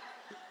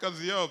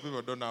 Because your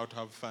people don't know how to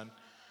have fun.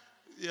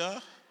 Yeah?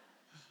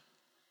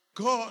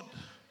 God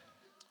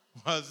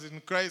was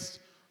in Christ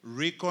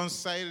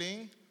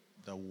reconciling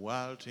the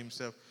world to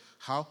himself.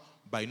 How?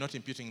 By not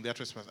imputing their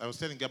trespass. I was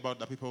telling you about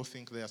the people who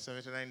think there are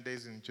 79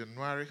 days in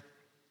January.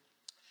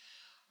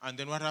 And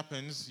then what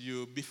happens?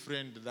 You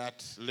befriend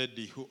that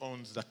lady who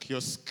owns the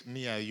kiosk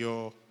near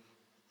your,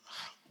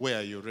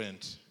 where you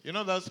rent. You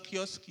know that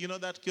kiosk? You know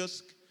that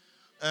kiosk?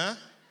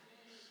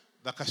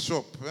 Like a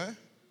shop.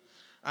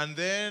 And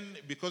then,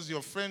 because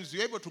you're friends,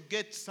 you're able to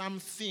get some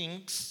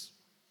things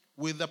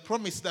with the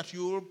promise that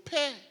you will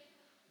pay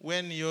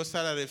when your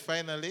salary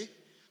finally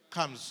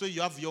comes. So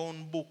you have your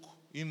own book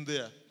in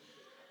there.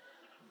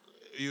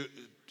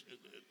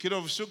 Kilo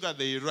of sugar,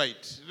 they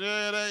write.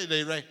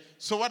 They write.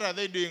 So what are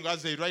they doing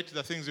as they write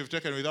the things you've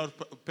taken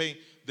without paying?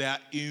 They are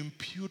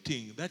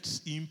imputing.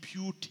 That's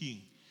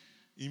imputing.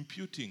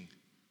 Imputing.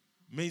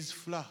 Maize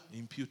flour,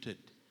 imputed.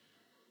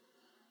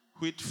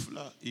 Wheat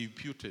flour,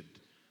 imputed.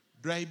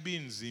 Dry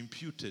beans,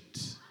 imputed.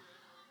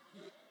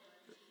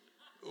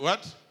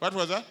 What? What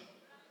was that?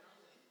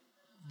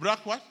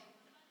 Black what?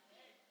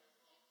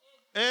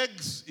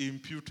 Eggs,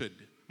 imputed.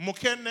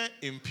 Mukene,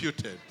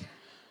 imputed.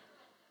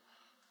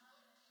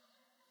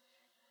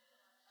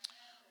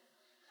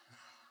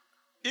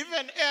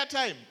 Even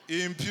airtime,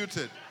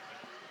 imputed.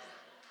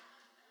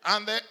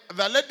 And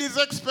the lady's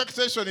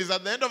expectation is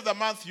at the end of the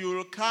month, you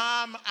will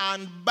come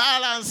and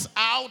balance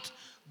out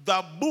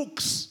the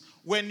books.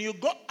 When you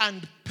go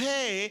and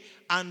pay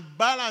and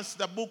balance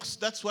the books,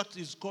 that's what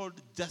is called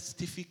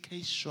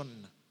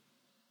justification.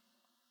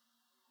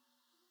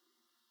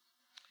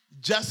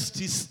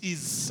 Justice is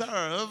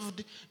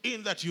served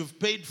in that you've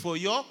paid for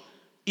your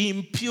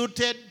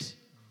imputed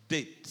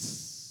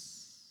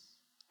debts.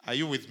 Are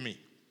you with me?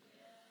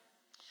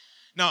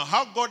 Now,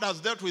 how God has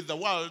dealt with the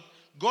world,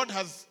 God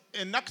has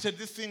enacted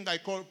this thing I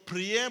call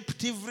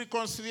preemptive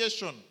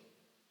reconciliation,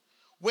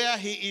 where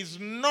he is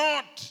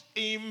not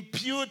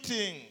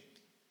imputing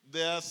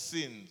their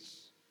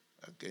sins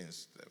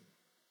against them.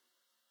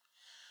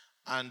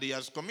 And he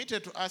has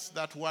committed to us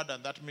that word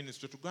and that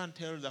ministry to go and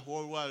tell the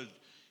whole world,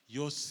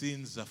 your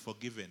sins are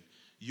forgiven.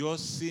 Your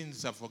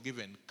sins are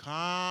forgiven.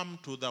 Come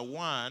to the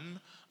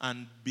one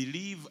and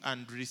believe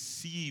and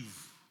receive.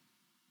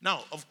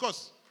 Now, of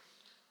course,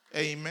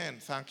 amen.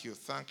 Thank you.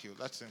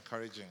 That's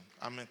encouraging.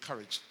 I'm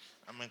encouraged.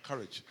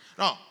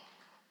 Now,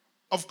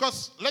 of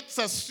course, let's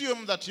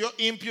assume that your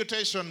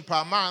imputation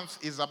per month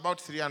is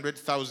about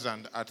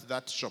 300,000 at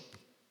that shop.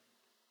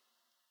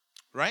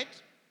 Right?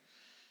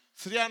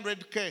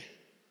 300K.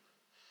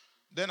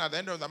 Then at the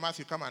end of the month,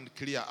 you come and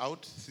clear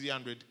out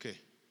 300K.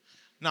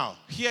 Now,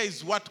 here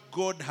is what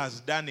God has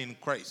done in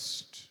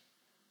Christ.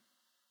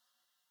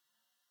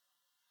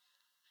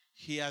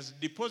 He has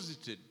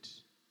deposited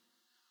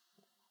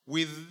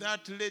with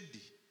that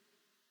lady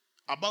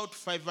about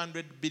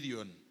 500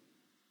 billion.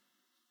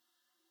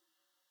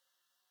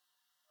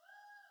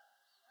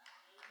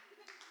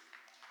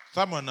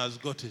 Someone has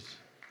got it.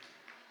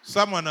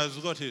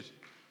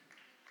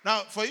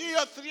 Now, for you,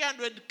 your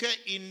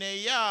 300K in a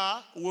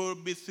year will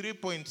be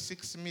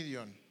 3.6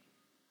 million.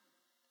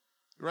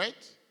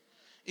 Right?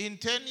 In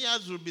 10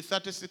 years, will be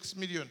 36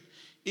 million.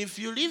 If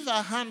you live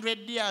 100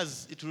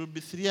 years, it will be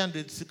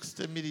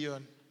 360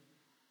 million.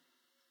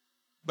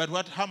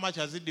 But how much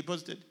has it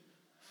deposited?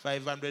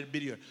 500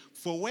 billion.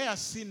 For where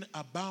sin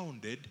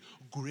abounded,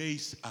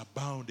 grace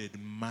abounded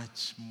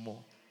much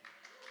more.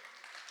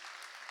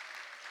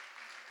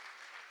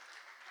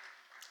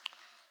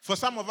 For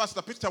some of us,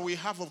 the picture we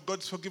have of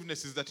God's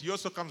forgiveness is that He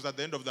also comes at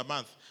the end of the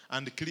month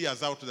and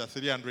clears out the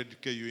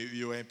 300K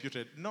you were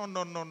imputed. No.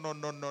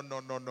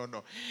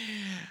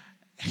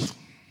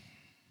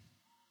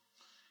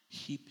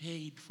 He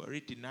paid for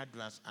it in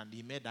advance and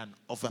He made an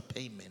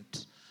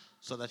overpayment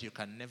so that you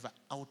can never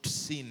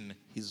out-sin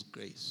His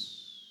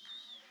grace.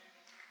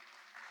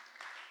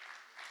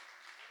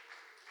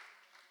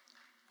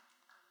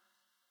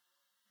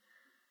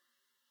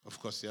 Of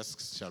course, he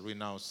asks, shall we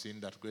now sin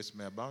that grace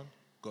may abound?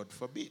 God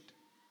forbid.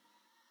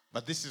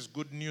 But this is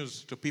good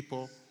news to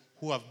people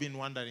who have been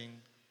wondering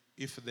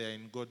if they're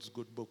in God's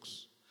good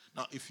books.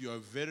 Now, if you're a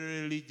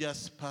very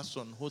religious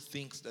person who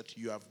thinks that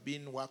you have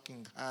been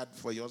working hard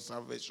for your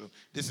salvation,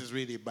 this is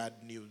really bad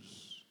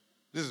news.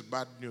 This is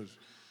bad news.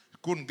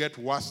 It couldn't get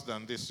worse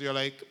than this. You're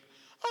like, unfair.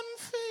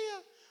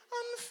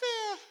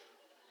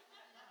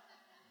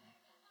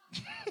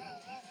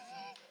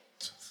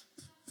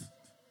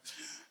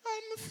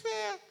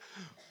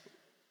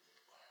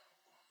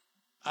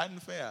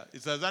 Unfair.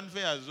 It's as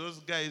unfair as those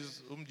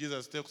guys whom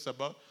Jesus talks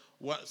about.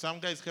 Some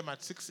guys came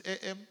at 6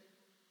 a.m.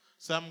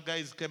 Some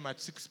guys came at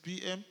 6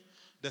 p.m.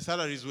 The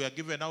salaries were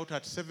given out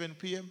at 7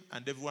 p.m.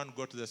 and everyone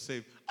got the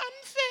same.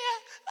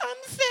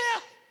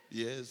 Unfair.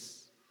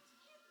 Yes.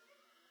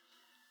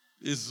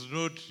 It's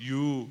not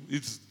you.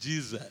 It's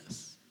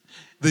Jesus.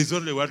 There's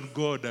only one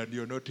God and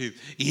you're not Him.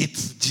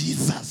 It's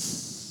Jesus.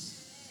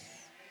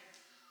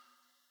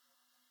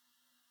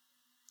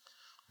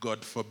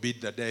 God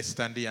forbid that I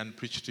stand here and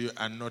preach to you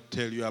and not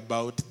tell you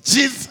about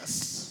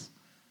Jesus.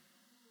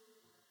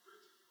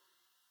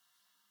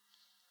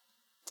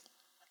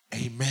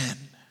 Amen.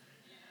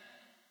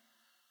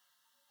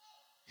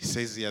 He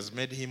says He has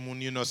made Him who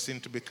knew no sin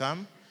to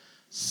become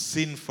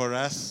sin for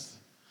us,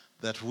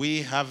 that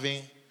we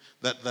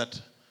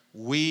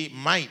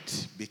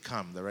might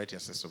become the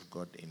righteousness of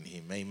God in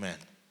Him. Amen.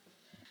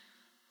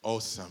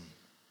 Awesome.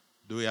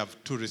 Do we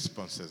have 2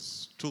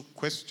 responses? 2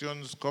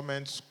 questions,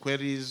 comments,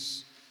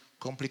 queries,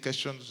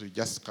 complications? You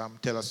just come,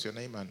 tell us your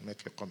name and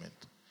make a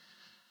comment.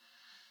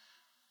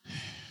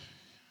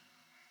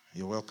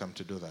 You're welcome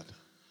to do that.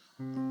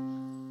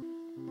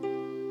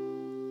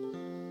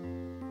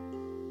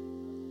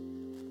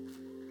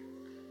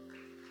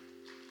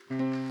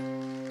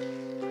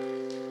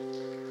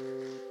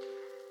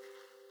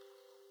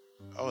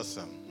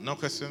 Awesome. No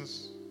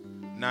questions?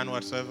 None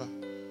whatsoever?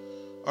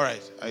 All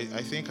right. I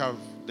think I've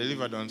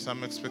delivered on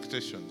some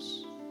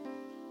expectations.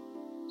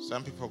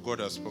 Some people, God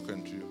has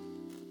spoken to you.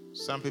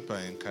 Some people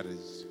are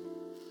encouraged.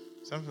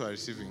 Some people are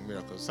receiving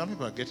miracles. Some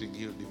people are getting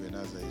healed even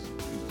as I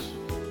preach.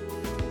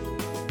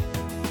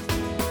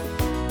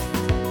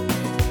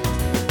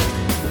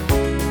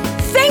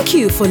 Thank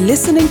you for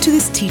listening to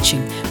this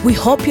teaching. We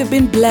hope you've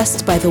been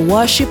blessed by the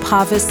Worship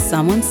Harvest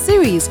Sermon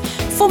Series.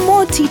 For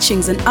more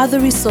teachings and other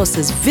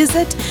resources,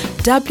 visit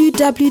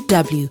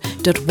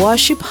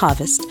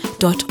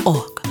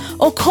www.worshipharvest.org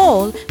or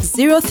call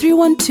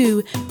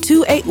 0312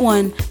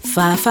 281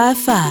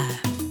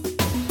 555.